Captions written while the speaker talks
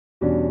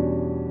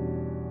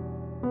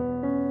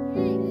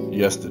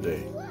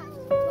yesterday.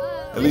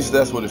 At least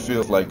that's what it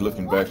feels like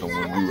looking back on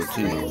when we were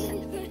kids.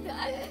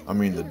 I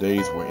mean, the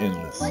days were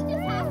endless.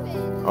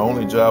 Our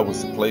only job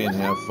was to play and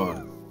have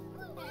fun,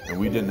 and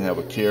we didn't have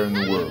a care in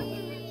the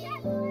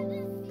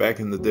world. Back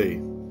in the day,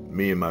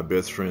 me and my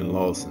best friend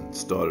Lawson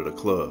started a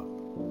club.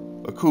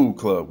 A cool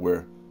club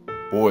where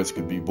boys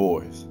could be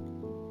boys.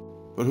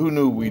 But who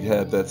knew we'd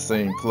have that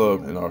same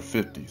club in our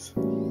 50s?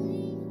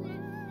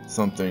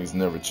 Some things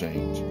never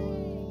change.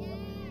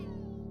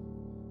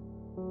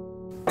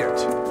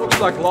 Looks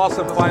like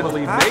Lawson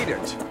finally made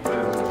it.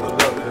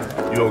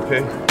 You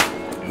okay?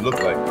 You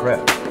look like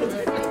crap.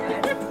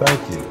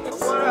 Thank you.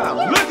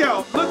 Wow. Look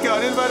out.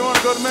 Anybody want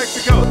to go to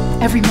Mexico?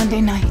 Every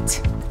Monday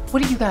night.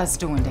 What are you guys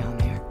doing down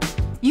there?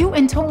 You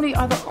and Tony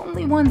are the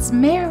only ones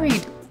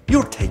married.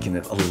 You're taking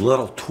it a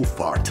little too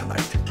far tonight.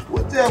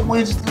 What that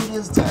wench do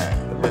this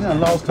time? Man,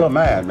 lost her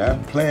mind,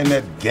 man. Playing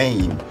that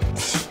game.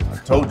 I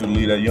told you to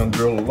leave that young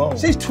girl alone.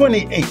 She's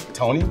 28,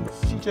 Tony.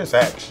 She just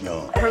acts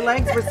young. Her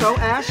legs were so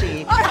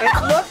ashy.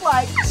 It looked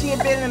like she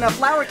had been in a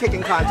flower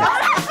kicking contest.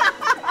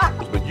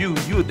 But you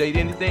would date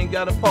anything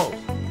got a pulse.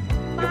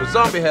 If a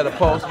zombie had a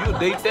pulse, you'd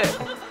date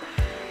that.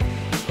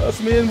 Us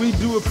men, we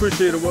do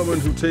appreciate a woman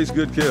who takes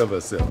good care of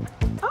herself.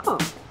 Oh,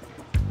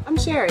 I'm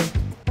Sherry.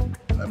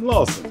 I'm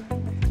Lawson.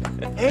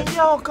 And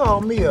y'all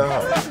call me a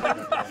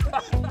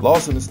hoe.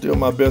 Lawson is still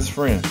my best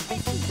friend.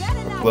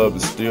 The club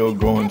is still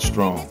going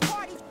strong.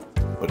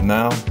 But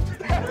now,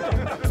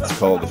 it's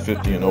called the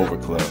 50 and Over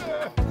Club.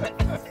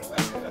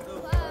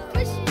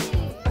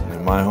 And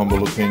in my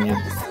humble opinion,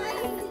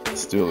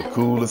 it's still the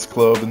coolest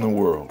club in the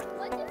world.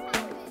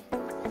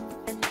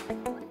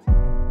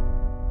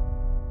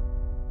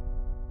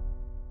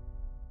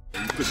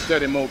 You put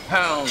 30 more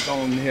pounds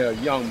on here,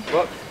 young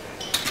buck.